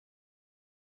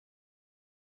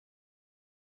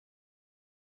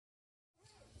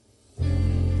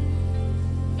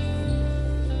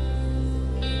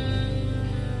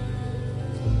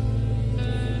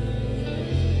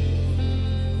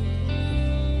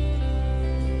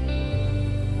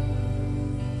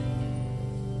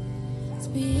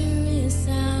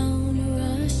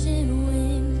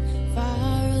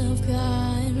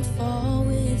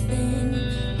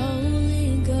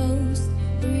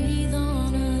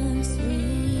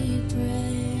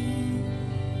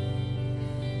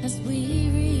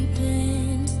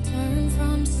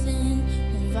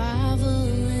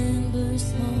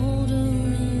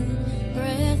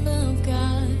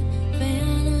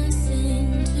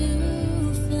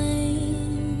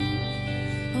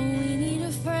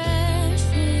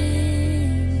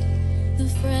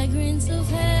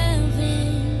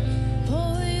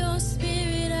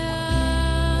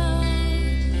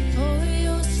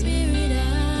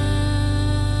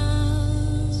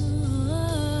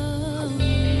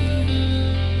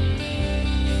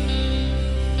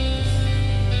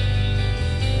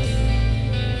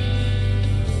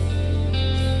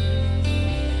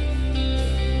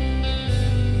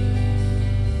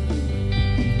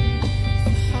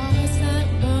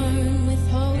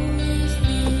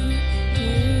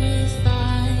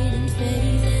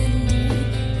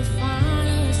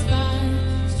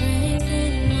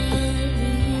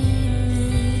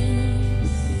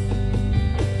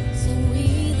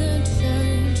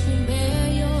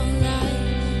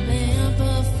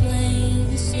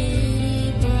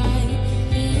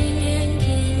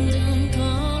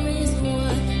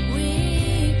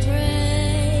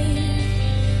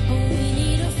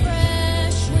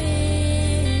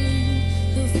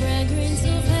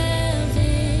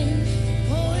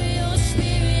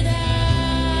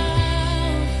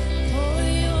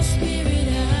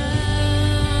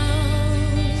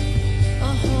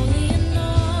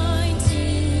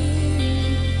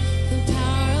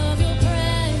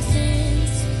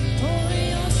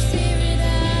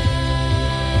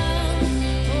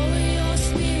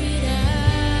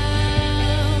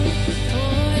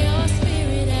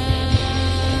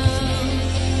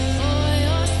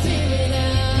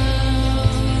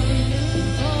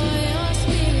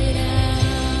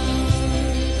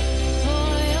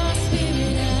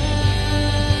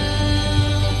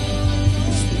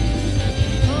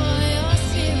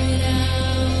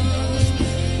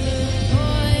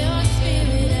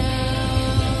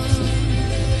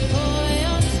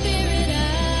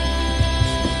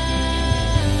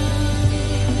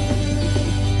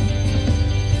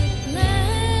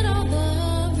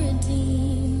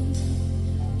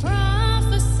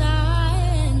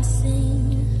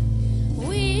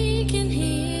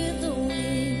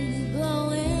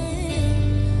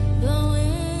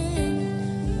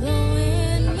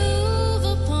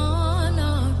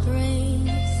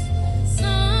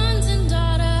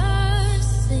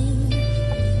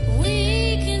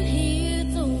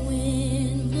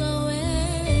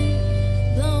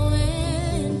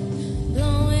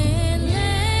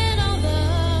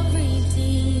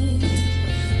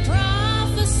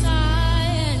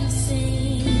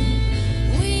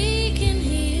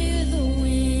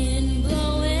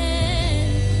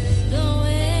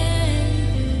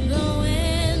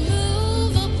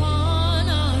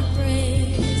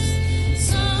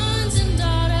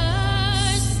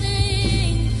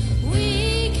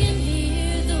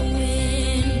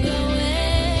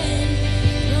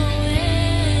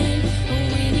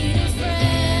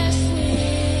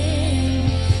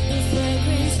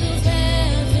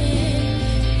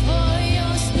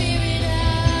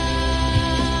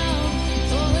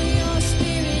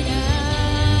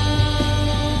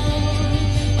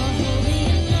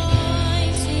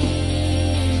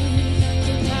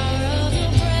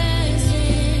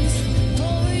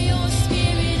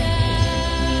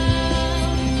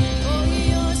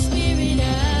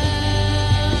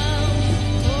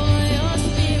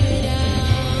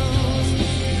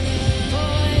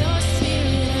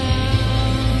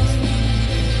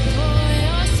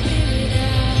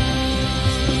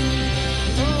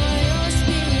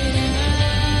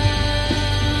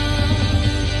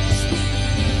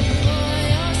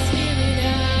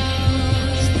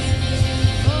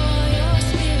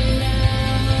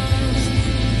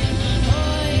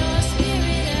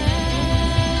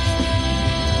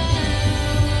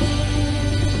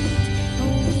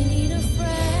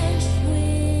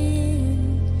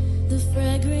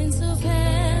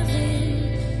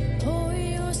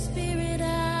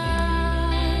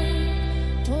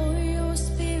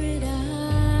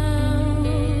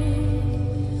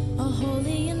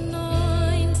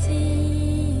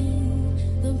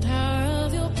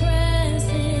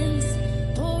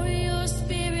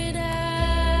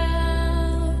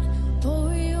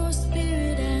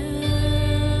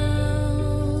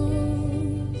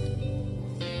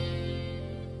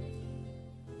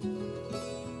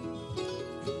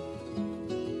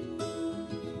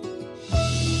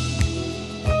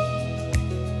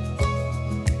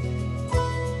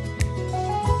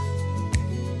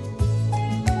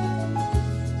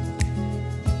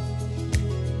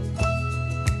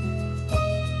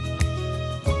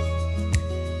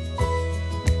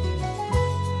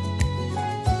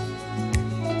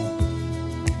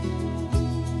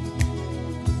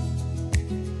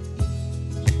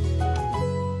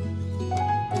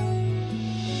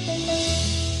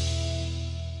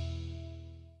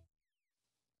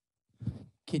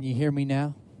Can you hear me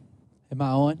now? Am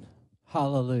I on?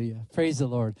 Hallelujah. Praise the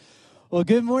Lord. Well,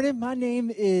 good morning. My name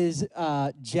is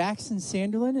Jackson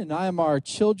Sanderlin, and I am our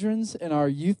children's and our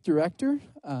youth director.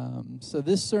 So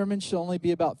this sermon should only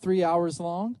be about 3 hours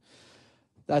long.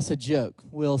 That's a joke.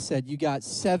 Will said, you got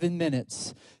 7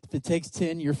 minutes. If it takes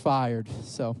 10, you're fired.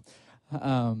 So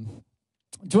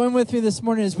join with me this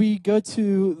morning as we go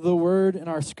to the Word, and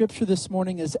our scripture this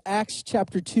morning is Acts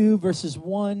chapter 2, verses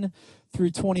 1 through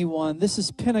 21. This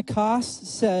is Pentecost. It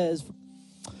says,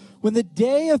 when the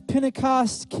day of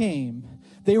Pentecost came,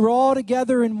 they were all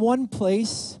together in one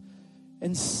place,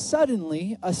 and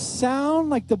suddenly a sound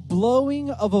like the blowing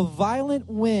of a violent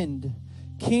wind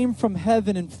came from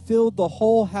heaven and filled the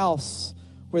whole house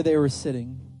where they were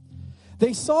sitting.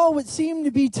 They saw what seemed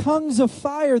to be tongues of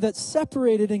fire that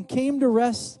separated and came to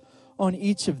rest on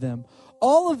each of them.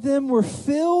 All of them were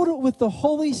filled with the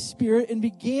Holy Spirit and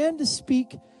began to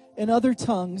speak in other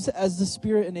tongues as the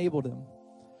Spirit enabled them.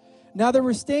 Now there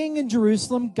were staying in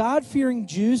Jerusalem God-fearing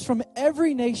Jews from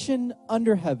every nation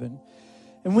under heaven.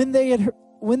 And when they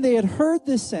had heard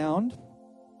this sound,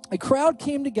 a crowd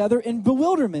came together in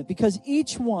bewilderment because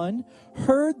each one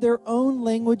heard their own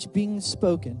language being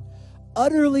spoken.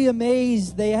 Utterly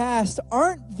amazed, they asked,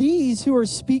 aren't these who are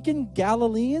speaking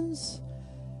Galileans?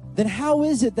 Then how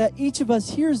is it that each of us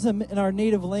hears them in our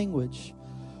native language?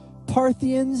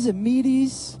 Parthians and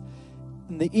Medes,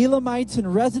 and the Elamites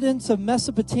and residents of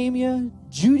Mesopotamia,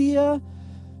 Judea,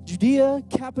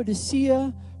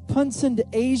 Cappadocia, Pontus and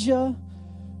Asia,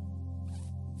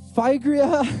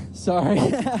 Phrygia,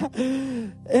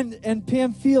 and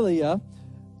Pamphylia,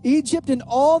 Egypt and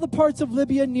all the parts of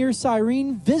Libya near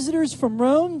Cyrene, visitors from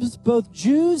Rome, both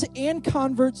Jews and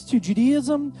converts to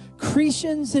Judaism,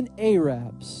 Cretians and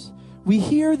Arabs. We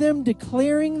hear them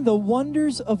declaring the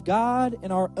wonders of God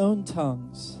in our own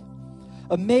tongues.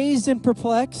 Amazed and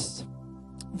perplexed,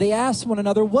 they asked one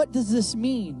another, what does this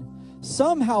mean?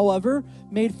 Some, however,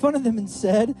 made fun of them and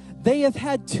said, they have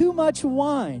had too much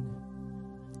wine.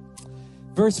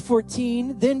 Verse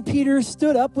 14, then Peter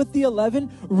stood up with the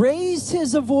 11, raised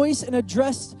his voice and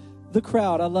addressed the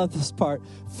crowd. I love this part.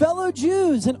 Fellow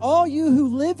Jews and all you who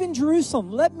live in Jerusalem,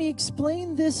 let me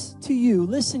explain this to you.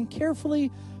 Listen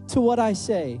carefully to what I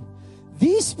say.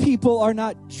 These people are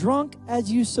not drunk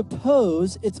as you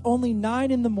suppose. It's only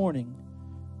 9 a.m.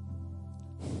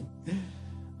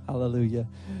 Hallelujah.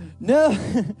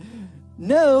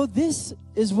 No, this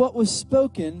is what was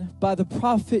spoken by the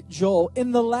prophet Joel.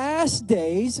 In the last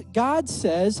days, God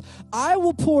says, I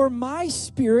will pour my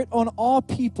spirit on all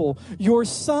people. Your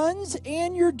sons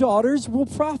and your daughters will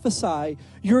prophesy.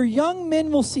 Your young men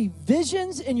will see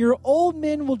visions, and your old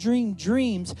men will dream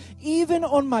dreams. Even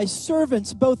on my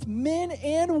servants, both men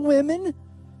and women,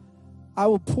 I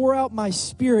will pour out my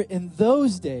spirit in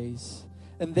those days,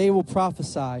 and they will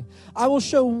prophesy. I will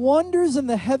show wonders in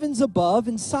the heavens above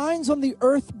and signs on the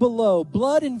earth below,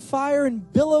 blood and fire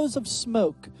and billows of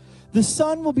smoke. The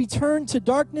sun will be turned to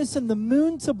darkness and the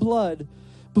moon to blood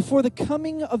before the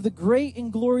coming of the great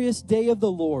and glorious day of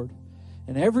the Lord.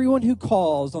 And everyone who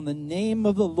calls on the name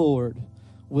of the Lord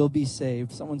will be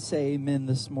saved. Someone say amen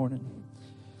this morning.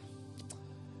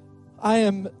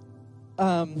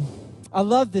 I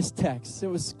love this text. It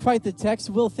was quite the text.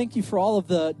 Will, thank you for all of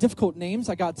the difficult names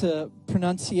I got to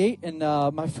pronunciate in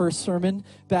my first sermon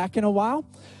back in a while.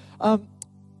 Who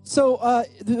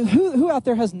out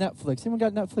there has Netflix? Anyone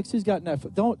got Netflix? Who's got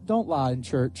Netflix? Don't lie in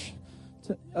church.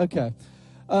 Okay.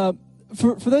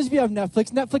 for those of you who have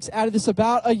Netflix added this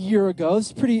about a year ago.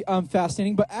 It's pretty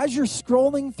fascinating. But as you're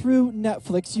scrolling through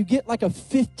Netflix, you get like a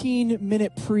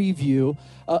 15-minute preview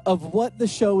of what the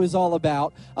show is all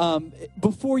about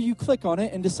before you click on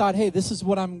it and decide, hey, this is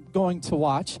what I'm going to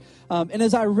watch. And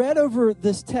as I read over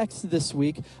this text this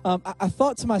week, I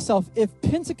thought to myself, if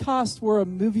Pentecost were a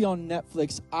movie on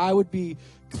Netflix, I would be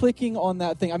clicking on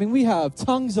that thing. I mean, we have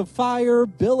tongues of fire,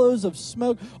 billows of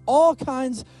smoke, all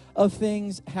kinds of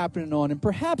things happening on. And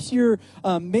perhaps you're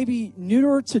maybe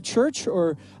newer to church,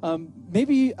 or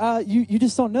maybe you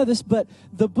just don't know this, but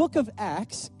the book of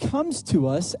Acts comes to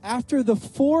us after the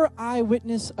 4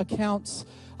 eyewitness accounts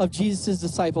of Jesus'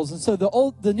 disciples. And so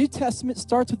the New Testament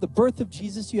starts with the birth of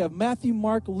Jesus. You have Matthew,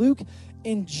 Mark, Luke,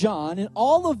 and John. And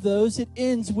all of those, it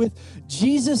ends with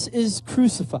Jesus is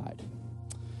crucified.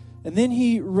 And then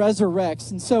he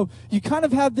resurrects. And so you kind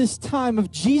of have this time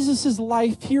of Jesus'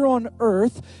 life here on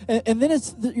earth. And then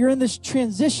you're in this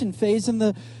transition phase. And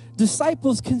the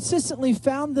disciples consistently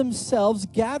found themselves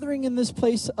gathering in this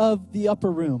place of the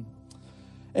upper room.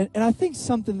 And I think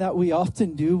something that we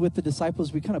often do with the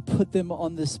disciples, we kind of put them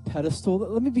on this pedestal.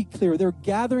 Let me be clear. They're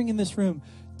gathering in this room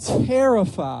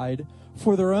terrified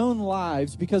for their own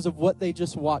lives because of what they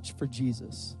just watched for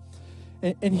Jesus.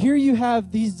 And here you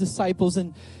have these disciples,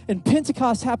 and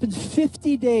Pentecost happens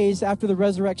 50 days after the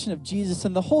resurrection of Jesus.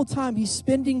 And the whole time he's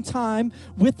spending time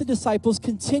with the disciples,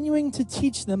 continuing to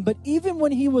teach them. But even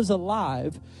when he was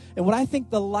alive, and what I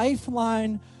think the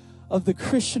lifeline of the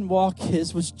Christian walk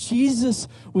was Jesus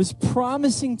was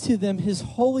promising to them his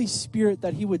Holy Spirit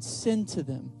that he would send to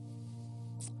them.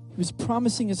 He was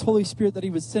promising his Holy Spirit that he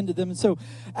would send to them. And so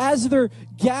as they're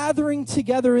gathering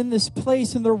together in this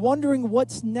place and they're wondering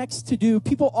what's next to do,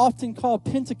 people often call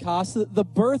Pentecost the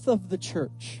birth of the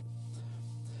church.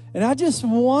 And I just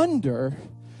wonder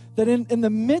that in the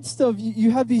midst of,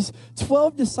 you have these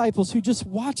 12 disciples who just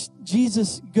watched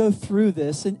Jesus go through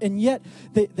this, and yet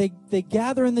they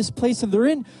gather in this place, and they're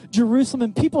in Jerusalem,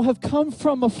 and people have come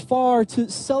from afar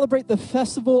to celebrate the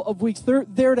Festival of Weeks. They're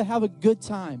there to have a good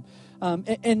time.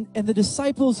 And the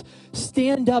disciples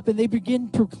stand up and they begin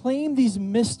to proclaim these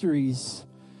mysteries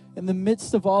in the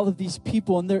midst of all of these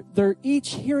people. And they're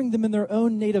each hearing them in their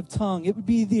own native tongue. It would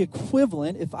be the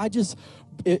equivalent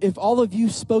if all of you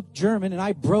spoke German and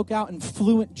I broke out in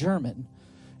fluent German.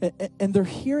 And they're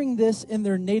hearing this in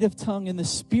their native tongue, and the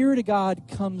Spirit of God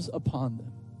comes upon them.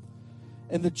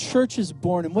 And the church is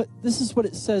born. And this is what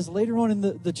it says later on in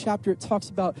the chapter. It talks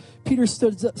about Peter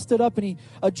stood up and he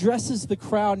addresses the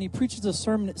crowd and he preaches a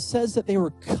sermon. It says that they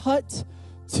were cut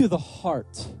to the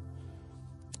heart.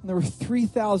 And there were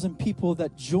 3,000 people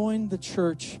that joined the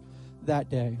church that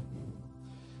day.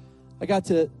 I got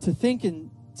to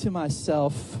thinking to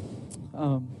myself,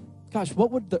 gosh,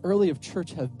 what would the early of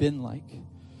church have been like?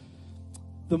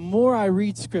 The more I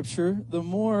read Scripture, the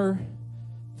more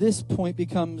this point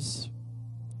becomes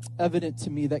evident to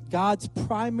me, that God's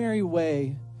primary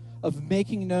way of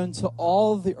making known to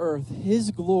all the earth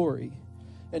his glory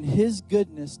and his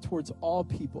goodness towards all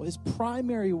people, his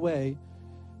primary way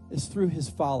is through his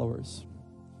followers.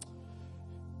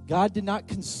 God did not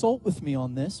consult with me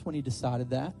on this when he decided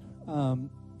that,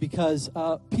 because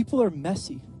people are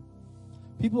messy.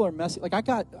 People are messy. Like I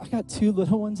got 2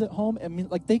 little ones at home. I mean,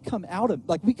 like we come out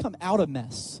of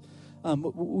mess.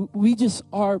 We just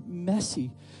are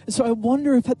messy. And so I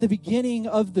wonder if at the beginning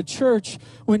of the church,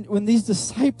 when these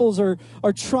disciples are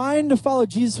trying to follow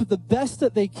Jesus with the best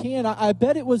that they can, I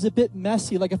bet it was a bit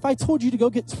messy. Like if I told you to go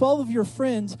get 12 of your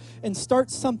friends and start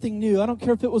something new, I don't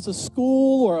care if it was a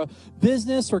school or a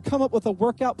business or come up with a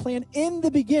workout plan, in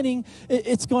the beginning,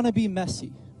 it's going to be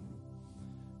messy.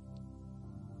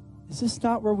 Is this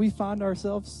not where we find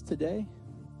ourselves today?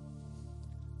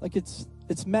 Like it's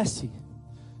messy.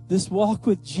 This walk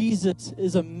with Jesus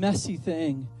is a messy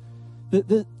thing.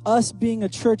 Us being a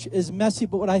church is messy,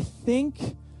 but what I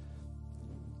think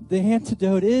the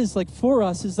antidote is, like, for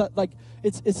us, is that, like,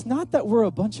 it's not that we're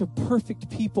a bunch of perfect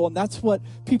people and that's what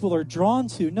people are drawn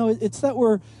to. No, it's that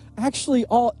we're actually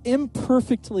all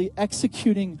imperfectly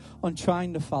executing on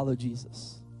trying to follow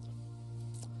Jesus.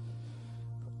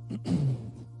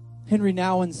 Henry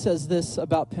Nouwen says this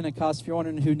about Pentecost. If you're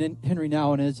wondering who Henry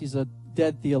Nouwen is, he's a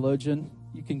dead theologian.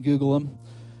 You can Google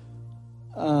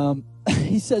him.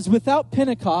 He says, without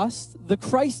Pentecost, the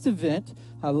Christ event,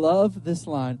 I love this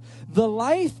line, the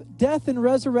life, death, and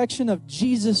resurrection of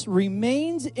Jesus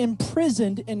remains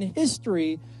imprisoned in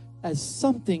history as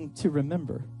something to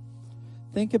remember.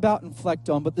 Think about and reflect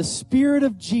on. But the Spirit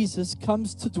of Jesus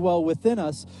comes to dwell within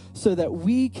us so that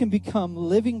we can become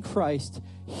living Christ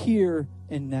here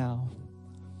and now.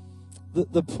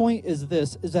 The point is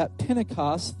this, is that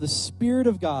Pentecost, the Spirit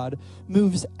of God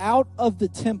moves out of the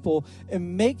temple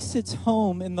and makes its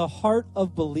home in the heart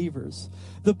of believers.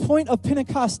 The point of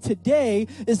Pentecost today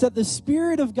is that the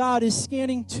Spirit of God is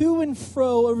scanning to and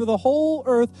fro over the whole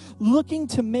earth, looking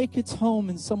to make its home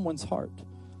in someone's heart.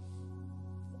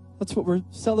 That's what we're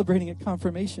celebrating at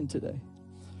confirmation today.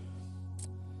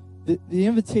 The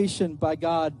invitation by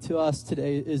God to us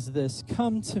today is this: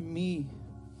 come to me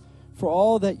for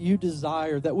all that you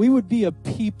desire, that we would be a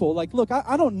people. Like, look,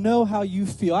 I don't know how you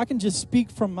feel. I can just speak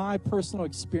from my personal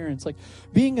experience. Like,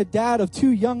 being a dad of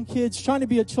 2 young kids, trying to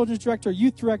be a children's director,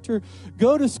 youth director,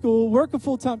 go to school, work a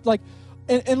full-time, like,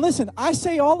 and listen, I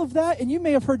say all of that, and you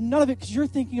may have heard none of it because you're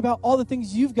thinking about all the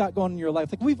things you've got going in your life.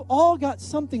 Like, we've all got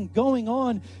something going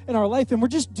on in our life, and we're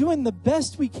just doing the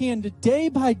best we can to day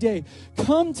by day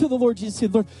come to the Lord Jesus. Say,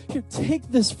 Lord, here, take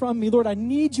this from me. Lord, I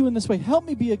need you in this way. Help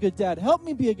me be a good dad. Help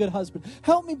me be a good husband.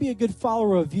 Help me be a good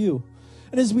follower of you.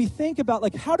 And as we think about,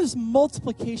 like, how does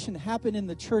multiplication happen in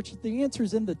the church, the answer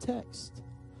is in the text.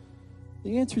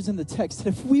 The answer is in the text. That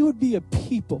if we would be a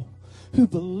people who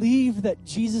believe that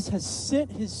Jesus has sent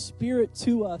his Spirit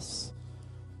to us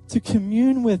to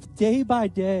commune with day by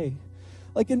day.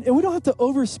 Like, and we don't have to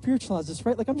over-spiritualize this,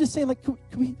 right? Like, I'm just saying, like, can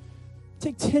we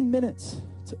take 10 minutes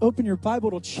to open your Bible?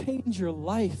 It'll change your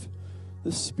life.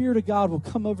 The Spirit of God will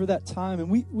come over that time, and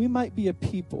we might be a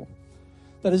people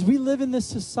that as we live in this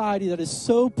society that is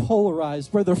so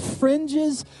polarized, where the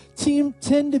fringes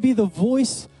tend to be the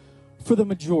voice for the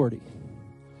majority,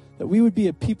 that we would be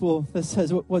a people that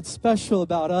says what's special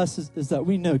about us is that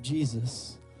we know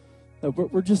Jesus. That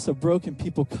we're just a broken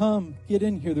people. Come, get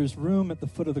in here. There's room at the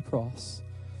foot of the cross.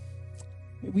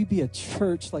 May we be a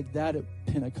church like that at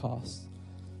Pentecost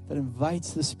that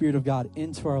invites the Spirit of God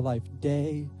into our life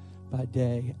day by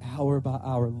day, hour by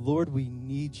hour. Lord, we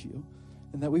need you.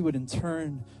 And that we would in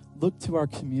turn look to our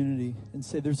community and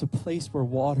say there's a place where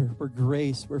water, where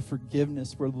grace, where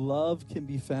forgiveness, where love can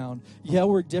be found. Yeah,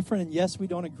 we're different, and yes, we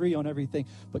don't agree on everything,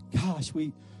 but gosh,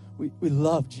 we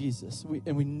love Jesus,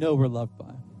 and we know we're loved by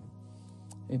him.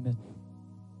 Amen.